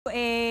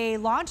a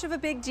launch of a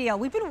big deal.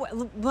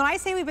 When I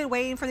say we've been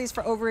waiting for these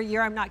for over a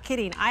year, I'm not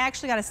kidding. I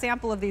actually got a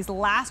sample of these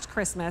last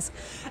Christmas,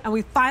 and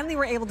we finally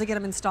were able to get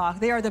them in stock.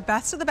 They are the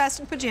best of the best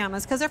in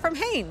pajamas because they're from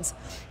Hanes.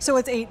 So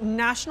it's a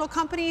national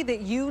company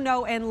that you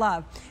know and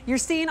love. You're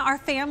seeing our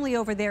family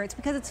over there. It's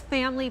because it's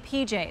family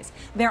PJs.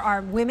 There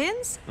are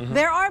women's,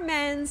 there are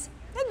men's,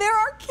 and there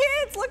are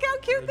kids. Look how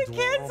cute the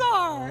kids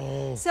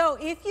are. So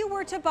if you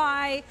were to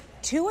buy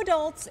 2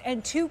 adults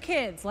and 2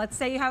 kids, let's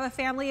say you have a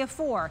family of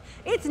 4,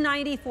 it's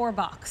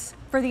 $94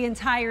 for the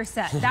entire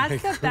set.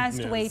 That's the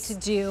best way to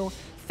do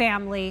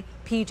family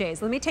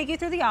PJs. Let me take you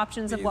through the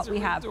options of what we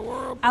have.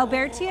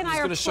 Alberti and I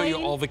are going to show you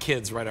all the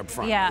kids right up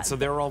front. Yeah. Right? So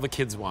they're all the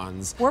kids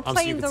ones. We're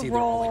playing the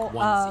role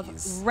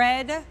of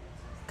red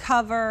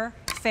cover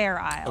Fair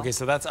Isle. Okay,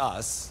 so that's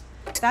us.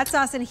 That's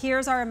us, and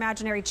here's our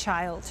imaginary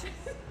child.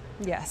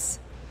 Yes.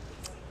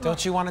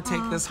 Don't you want to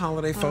take this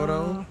holiday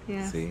photo?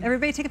 Yeah. See?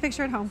 Everybody take a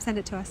picture at home. Send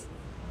it to us.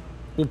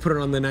 We'll put it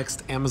on the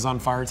next Amazon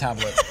Fire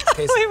tablet.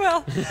 We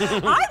will.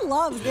 I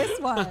love this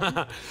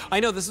one. I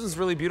know, this one's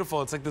really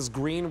beautiful. It's like this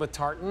green with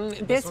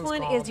tartan. This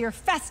one is your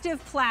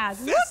festive plaid.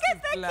 Look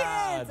at the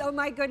kids. Oh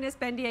my goodness,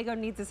 Ben Diego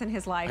needs this in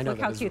his life. Look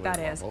how cute that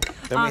is.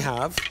 Then we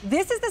have...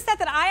 This is the set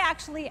that I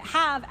actually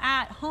have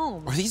at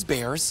home. Are these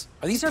bears?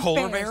 Are these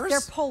polar bears?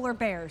 They're polar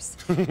bears.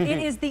 It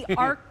is the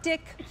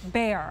Arctic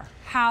bear.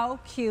 How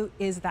cute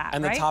is that,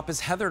 And the top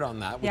is heathered on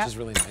that, which is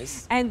really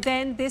nice. And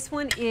then this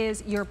one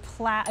is your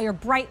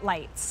bright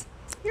lights.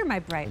 You're my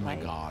bright light.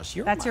 Oh my gosh,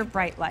 That's your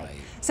bright light.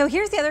 So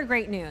here's the other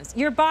great news.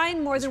 You're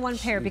buying more than one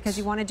pair because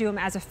you want to do them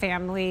as a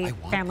family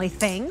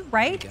thing,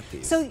 right?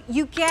 So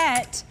you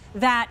get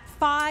that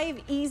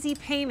 5 easy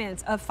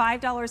payments of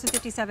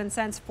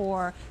 $5.57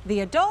 for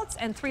the adults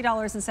and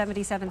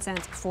 $3.77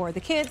 for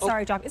the kids.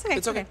 Sorry, Jock. It's okay.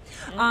 It's okay.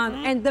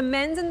 And the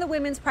men's and the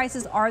women's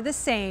prices are the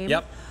same.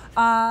 Yep. With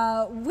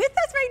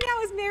us right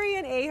now is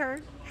Marianne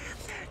Ahern.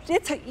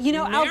 It's, you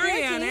know,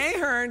 Marianne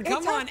Ahern,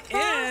 come on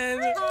in.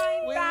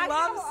 We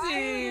love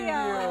seeing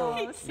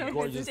you. So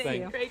gorgeous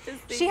thing. Great to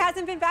see She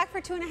hasn't been back for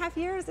 2.5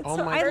 years. It's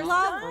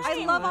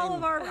I love all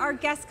of our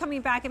guests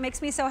coming back. It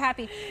makes me so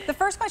happy. The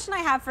first question I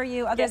have for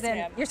you, other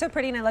than you're so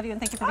pretty and I love you and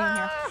thank you for being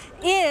here,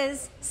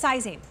 is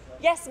sizing.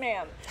 Yes,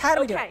 ma'am. How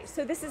do we do it? Okay,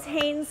 so this is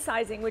Hanes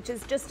sizing, which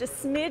is just a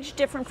smidge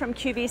different from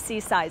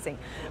QVC sizing.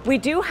 We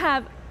do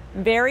have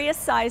various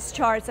size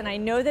charts, and I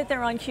know that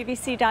they're on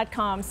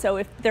QVC.com, so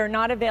if they're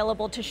not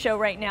available to show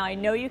right now, I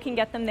know you can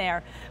get them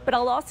there. But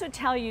I'll also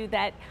tell you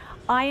that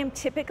I am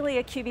typically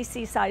a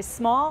QVC size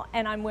small,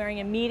 and I'm wearing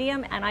a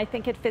medium, and I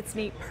think it fits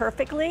me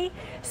perfectly.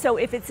 So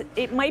if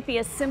it might be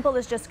as simple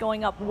as just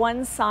going up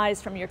 1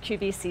 size from your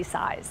QVC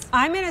size.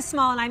 I'm in a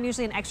small, and I'm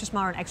usually an extra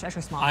small or an extra,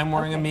 extra small. I'm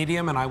wearing a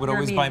medium, and I would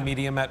always buy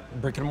medium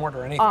at brick and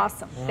mortar or anything.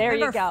 Awesome. There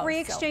you go. Free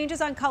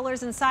exchanges on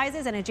colors and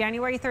sizes, and a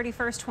January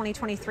 31st,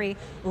 2023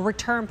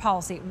 return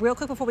policy. Real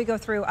quick before we go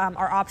through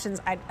our options,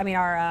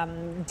 our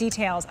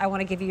details, I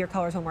want to give you your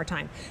colors one more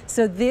time.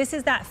 So this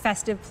is that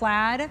festive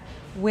plaid,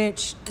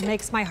 which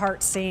makes my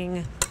heart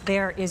sing.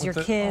 There is your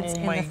kids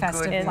in the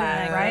festive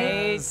plaid,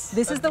 right?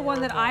 This is the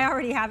one that I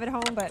already have at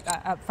home,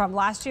 but from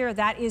last year,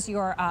 that is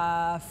your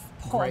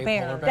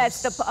bear.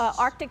 That's the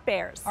Arctic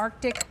bears.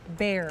 Arctic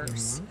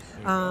bears.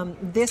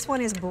 This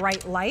one is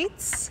bright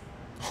lights.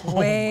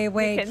 Way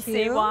cute. You can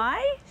see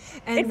why.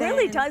 And it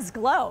really does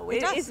glow.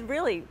 It is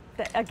really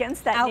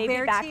against that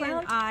navy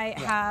background. And I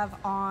have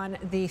on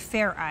the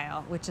Fair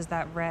Isle, which is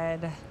that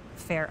red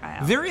Fair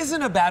Isle. There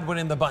isn't a bad one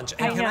in the bunch.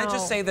 And can I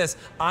just say this?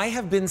 I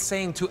have been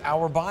saying to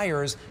our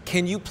buyers,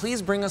 can you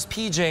please bring us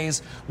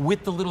PJs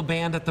with the little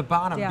band at the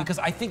bottom? Because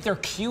I think they're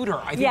cuter.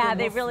 I think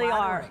they really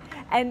are.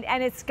 And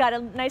it's got a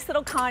nice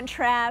little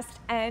contrast,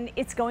 and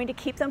it's going to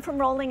keep them from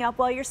rolling up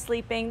while you're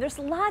sleeping. There's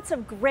lots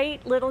of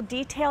great little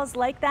details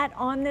like that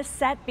on this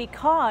set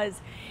because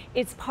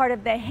it's part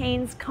of the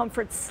Hanes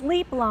Comfort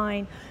Sleep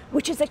line,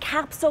 which is a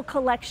capsule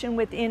collection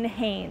within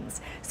Hanes.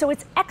 So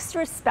it's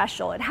extra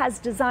special. It has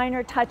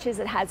designer touches,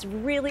 it has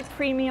really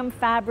premium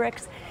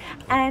fabrics,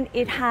 and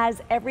it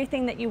has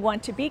everything that you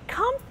want to be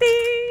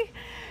comfy.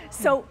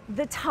 So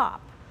the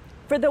top.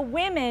 For the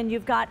women,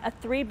 you've got a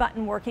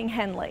 3-button working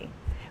Henley.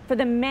 For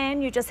the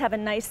men, you just have a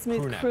nice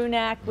smooth crew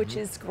neck, which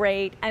is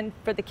great. And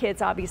for the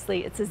kids,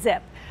 obviously, it's a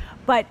zip.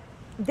 But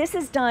this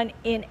is done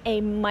in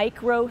a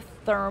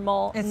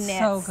microthermal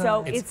knit.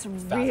 So it's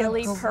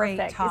really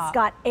perfect. It's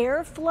got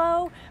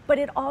airflow, but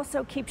it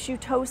also keeps you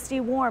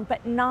toasty warm,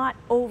 but not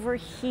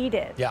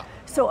overheated.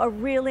 So a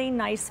really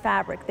nice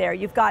fabric there.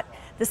 You've got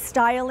the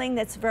styling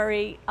that's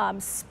very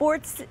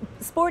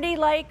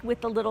sporty-like with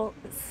the little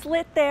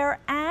slit there,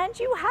 and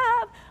you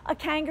have a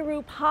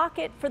kangaroo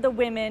pocket for the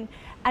women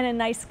and a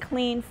nice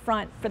clean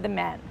front for the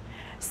men.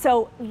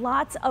 So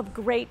lots of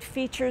great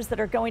features that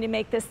are going to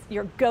make this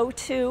your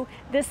go-to.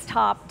 This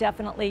top,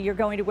 definitely, you're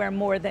going to wear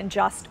more than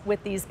just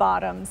with these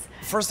bottoms.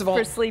 First of all,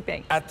 for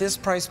sleeping. At this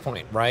price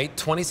point, right,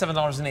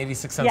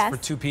 $27.86 for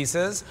 2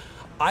 pieces,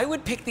 I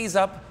would pick these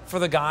up for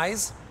the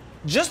guys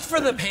just for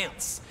the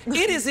pants.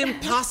 It is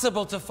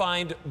impossible to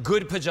find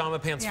good pajama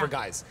pants for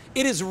guys.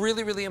 It is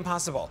really, really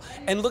impossible.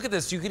 And look at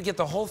this. You could get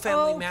the whole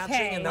family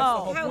matching, and that's the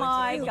whole point.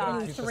 My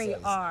God. You three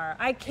are.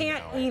 I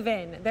can't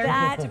even.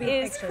 That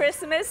is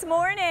Christmas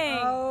morning.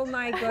 Oh,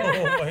 my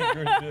goodness. Oh, my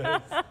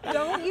goodness.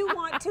 Don't you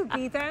want to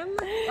be them?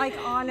 Like,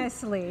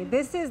 honestly,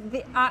 this is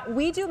the,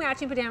 we do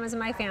matching pajamas in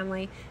my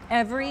family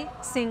every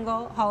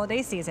single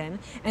holiday season.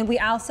 And we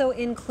also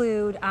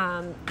include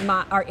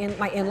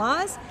my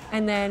in-laws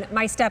and then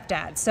my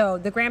stepdad. So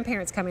the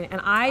grandparents come in,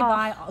 and I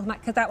buy,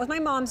 because that was my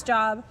mom's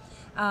job.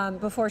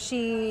 Before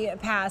she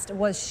passed,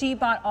 was she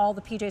bought all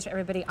the PJs for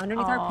everybody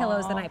underneath our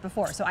pillows the night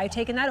before. So I've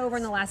taken that over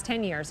in the last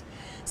 10 years.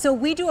 So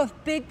we do a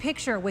big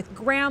picture with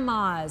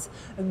grandmas,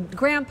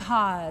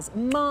 grandpas,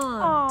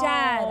 mom,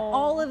 dad,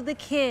 all of the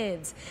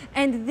kids.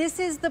 And this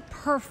is the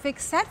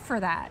perfect set for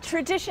that.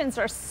 Traditions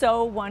are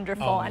so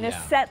wonderful, and a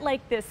set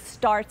like this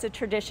starts a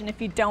tradition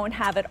if you don't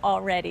have it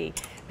already.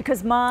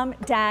 Because mom,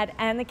 dad,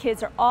 and the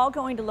kids are all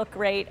going to look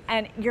great,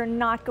 and you're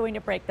not going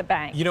to break the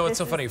bank. You know what's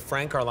so funny?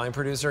 Frank, our line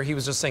producer, he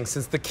was just saying,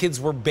 since the kids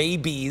were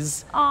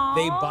babies,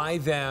 they buy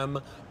them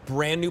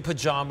brand new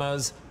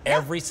pajamas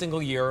every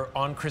single year.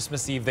 On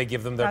Christmas Eve, they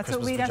give them their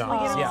Christmas pajamas. That's what we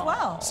definitely get as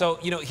well. So,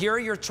 you know, here are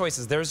your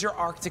choices. There's your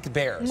Arctic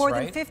bears, More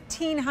than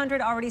 1,500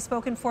 already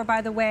spoken for,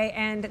 by the way,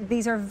 and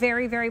these are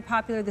very, very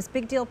popular. This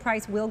big deal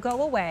price will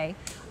go away.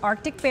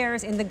 Arctic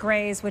bears in the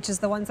grays, which is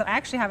the ones that I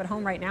actually have at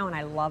home right now, and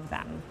I love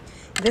them.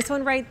 This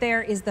one right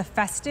there is the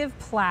festive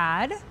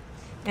plaid.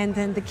 And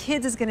then the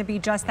kids is going to be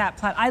just that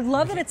plaid. I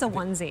love that it's a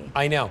onesie.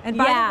 I know. And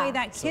by the way,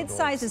 that kid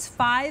size is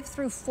 5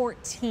 through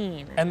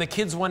 14. And the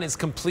kids one is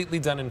completely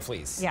done in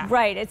fleece. Yeah.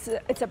 Right. It's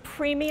a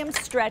premium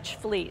stretch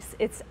fleece.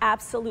 It's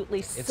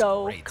absolutely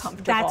so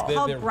comfortable. That's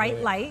called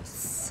Bright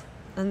Lights.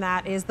 And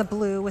that is the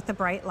blue with the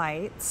bright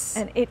lights.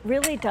 And it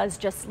really does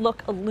just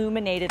look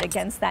illuminated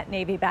against that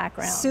navy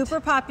background. Super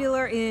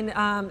popular in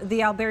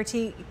the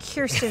Alberti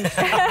Kirsten.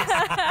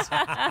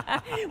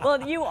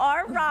 Well, you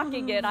are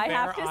rocking it, I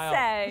have to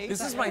say.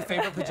 This is my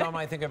favorite pajama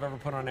I think I've ever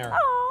put on air.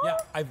 Oh,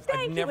 I've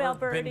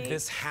never been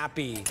this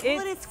happy.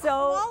 It's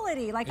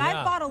quality. Like,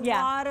 I've bought a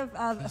lot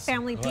of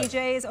family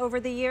PJs over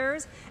the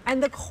years,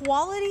 and the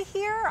quality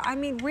here, I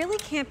mean, really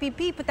can't be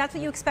beat, but that's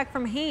what you expect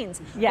from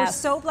Hanes. We're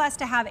so blessed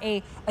to have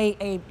a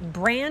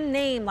brand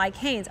name like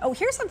Hanes. Oh,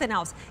 here's something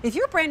else. If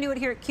you're brand new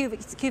here at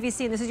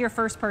QVC and this is your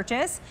first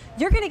purchase,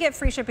 you're going to get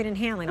free shipping and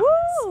handling on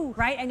this,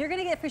 right? And you're going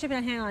to get free shipping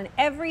and handling on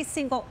every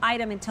single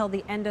item until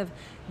the end of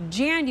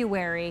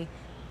January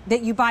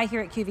that you buy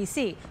here at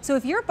QVC. So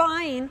if you're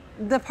buying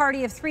the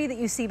party of 3 that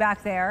you see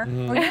back there,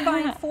 or you're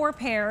buying 4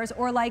 pairs,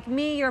 or like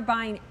me, you're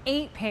buying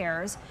 8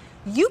 pairs,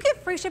 you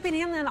get free shipping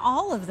and handling on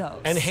all of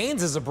those. And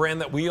Hanes is a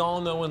brand that we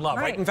all know and love,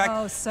 right? In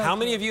fact, how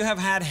many of you have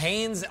had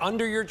Hanes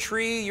under your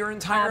tree your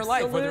entire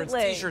life, whether it's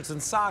t-shirts and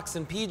socks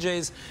and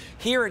PJs?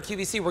 Here at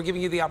QVC, we're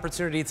giving you the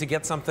opportunity to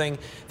get something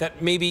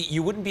that maybe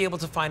you wouldn't be able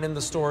to find in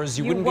the stores,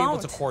 you wouldn't be able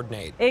to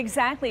coordinate.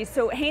 Exactly.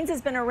 So Hanes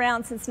has been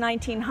around since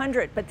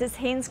 1900, but this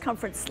Hanes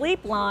Comfort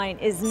Sleep line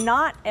is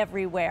not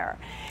everywhere.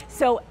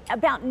 So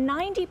about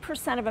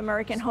 90% of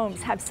American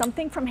homes have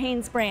something from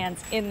Hanes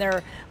brands in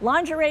their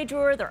lingerie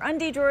drawer, their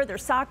undie drawer, their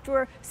sock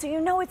drawer, so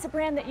you know it's a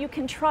brand that you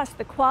can trust.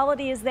 The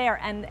quality is there,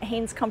 and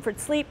Hanes Comfort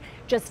Sleep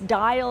just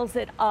dials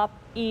it up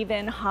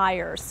even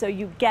higher. So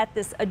you get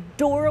this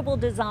adorable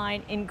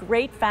design in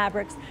great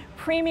fabrics,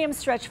 premium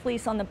stretch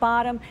fleece on the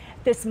bottom,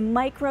 this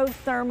micro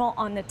thermal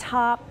on the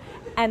top,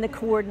 and the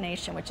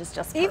coordination, which is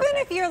just perfect. Even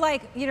if you're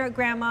like, you know,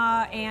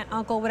 grandma, aunt,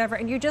 uncle, whatever,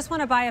 and you just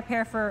want to buy a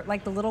pair for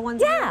like the little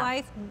ones in your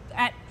life,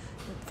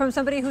 from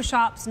somebody who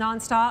shops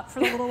nonstop for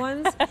the little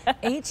ones,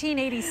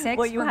 $18.86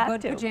 for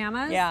good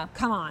pajamas. Yeah.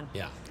 Come on.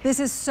 Yeah. This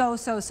is so,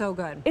 so, so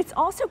good. It's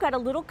also got a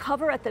little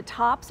cover at the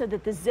top so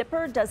that the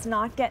zipper does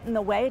not get in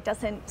the way. It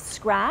doesn't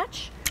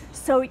scratch.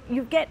 So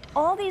you get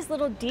all these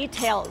little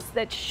details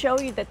that show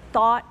you that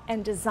thought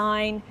and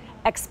design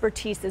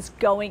expertise is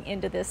going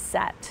into this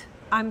set.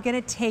 I'm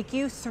going to take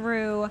you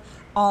through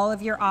all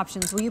of your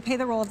options. Will you pay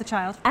the role of the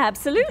child?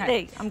 Absolutely.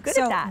 Okay. I'm good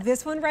at that. So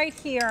this one right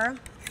here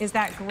is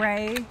that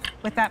gray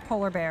with that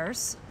polar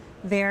bears.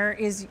 There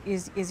is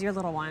your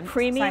little one.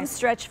 Premium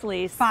stretch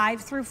fleece.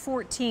 5 through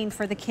 14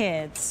 for the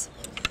kids.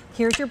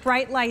 Here's your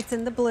bright lights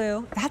in the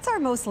blue. That's our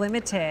most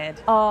limited.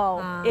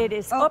 Oh, it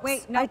is. Oh,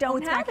 wait, no, I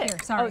don't have it. Here.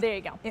 Sorry. Oh, there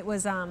you go. It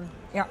was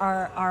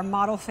our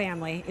model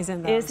family is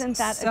in those. Isn't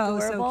that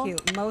adorable? So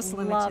cute. Most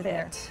limited. Love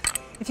there. it.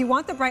 If you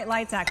want the bright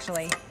lights,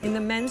 actually, in the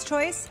men's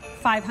choice,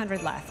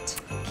 500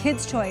 left.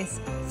 Kids' choice,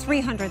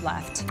 300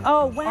 left.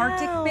 Oh, wow.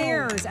 Arctic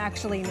Bears,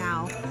 actually,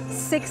 now.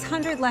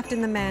 600 left in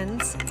the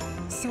men's,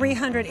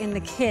 300 in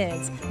the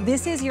kids.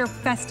 This is your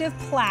festive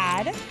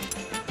plaid.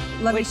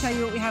 Let me show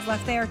you what we have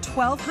left there.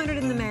 1,200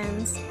 in the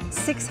men's,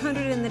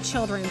 600 in the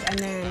children's, and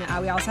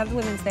then we also have the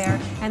women's there.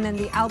 And then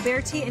the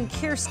Alberti and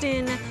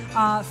Kirsten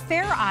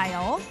Fair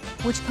Isle,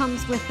 which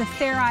comes with the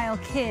Fair Isle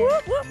Kid.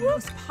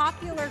 Most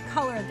popular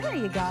color. There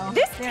you go.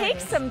 This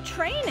takes some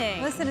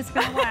training. Listen, it's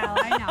been a while,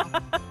 I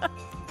know.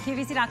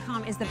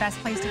 QVC.com is the best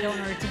place to go in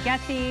order to get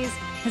these,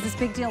 because this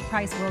big deal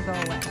price will go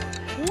away.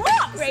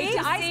 Great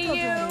to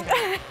see you.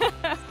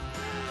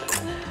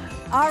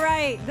 All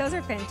right, those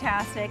are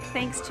fantastic.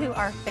 Thanks to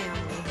our family.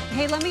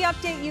 Hey, let me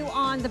update you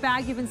on the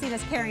bag you've been seeing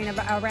us carrying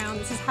around.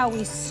 This is how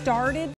we started